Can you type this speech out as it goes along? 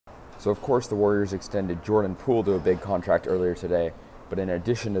So of course the Warriors extended Jordan Poole to a big contract earlier today, but in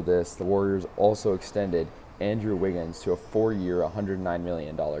addition to this, the Warriors also extended Andrew Wiggins to a 4-year, $109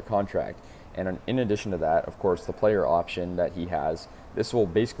 million contract. And in addition to that, of course, the player option that he has, this will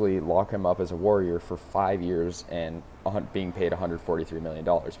basically lock him up as a Warrior for 5 years and being paid $143 million.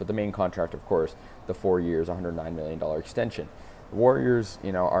 But the main contract, of course, the 4 years, $109 million extension. The Warriors,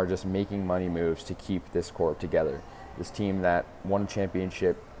 are just making money moves to keep this core together. This team that won a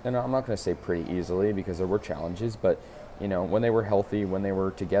championship, and I'm not going to say pretty easily because there were challenges, but when they were healthy, when they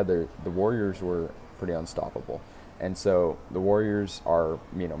were together, the Warriors were pretty unstoppable. And so the Warriors are,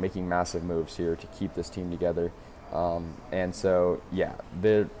 making massive moves here to keep this team together. And so, yeah,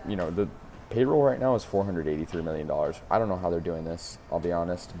 the payroll right now is $483 million. I don't know how they're doing this, I'll be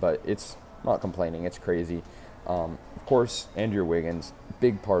honest, but it's not complaining. It's crazy. Of course, Andrew Wiggins,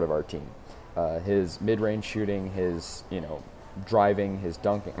 big part of our team. His mid-range shooting, his, driving, his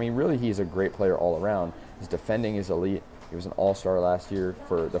dunking. I mean, really, he's a great player all around. His defending is elite. He was an all-star last year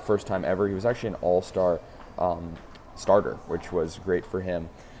for the first time ever. He was actually an all-star starter, which was great for him.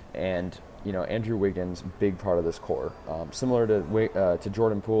 And, Andrew Wiggins, big part of this core. Similar to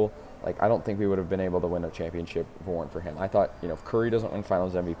Jordan Poole, I don't think we would have been able to win a championship if it weren't for him. I thought, if Curry doesn't win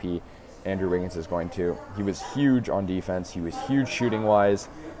Finals MVP, Andrew Wiggins is going to. He was huge on defense. He was huge shooting-wise.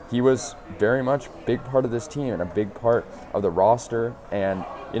 He was very much a big part of this team and a big part of the roster. And,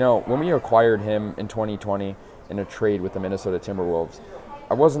 when we acquired him in 2020 in a trade with the Minnesota Timberwolves,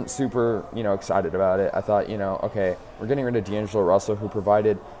 I wasn't super, excited about it. I thought, okay, we're getting rid of D'Angelo Russell, who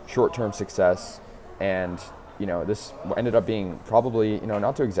provided short-term success. And, this ended up being probably,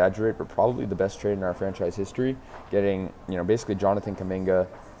 not to exaggerate, but probably the best trade in our franchise history, getting, basically Jonathan Kuminga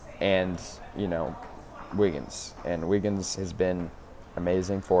and, Wiggins. And Wiggins has been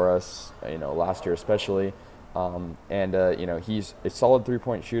amazing for us, last year especially. He's a solid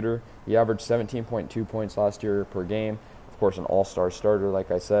three-point shooter. He averaged 17.2 points last year per game. Of course, an all-star starter, like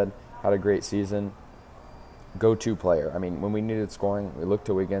I said, had a great season. Go-to player. I mean, when we needed scoring, we looked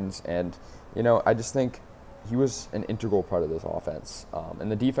to Wiggins, and, I just think he was an integral part of this offense.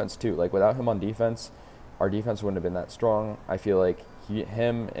 And the defense, too. Without him on defense, our defense wouldn't have been that strong. I feel like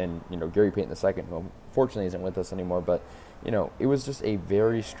him and, Gary Payton II, who unfortunately isn't with us anymore, but, it was just a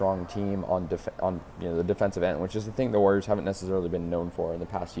very strong team on the defensive end, which is the thing the Warriors haven't necessarily been known for in the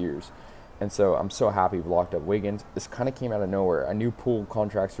past years. And so I'm so happy we locked up Wiggins. This kind of came out of nowhere. I knew Poole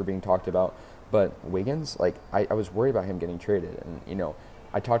contracts were being talked about, but Wiggins, I was worried about him getting traded. And,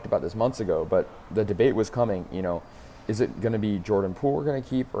 I talked about this months ago, but the debate was coming, is it going to be Jordan Poole we're going to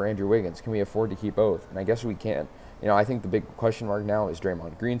keep or Andrew Wiggins? Can we afford to keep both? And I guess we can. I think the big question mark now is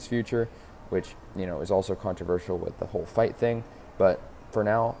Draymond Green's future, which, is also controversial with the whole fight thing. But for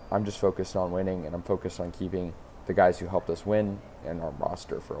now, I'm just focused on winning, and I'm focused on keeping the guys who helped us win in our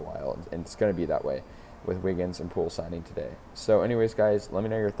roster for a while. And it's going to be that way with Wiggins and Poole signing today. So anyways, guys, let me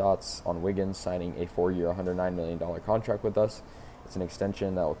know your thoughts on Wiggins signing a 4-year, $109 million contract with us. It's an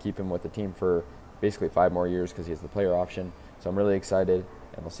extension that will keep him with the team for basically 5 more years because he has the player option. So I'm really excited,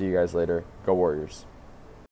 and we'll see you guys later. Go Warriors.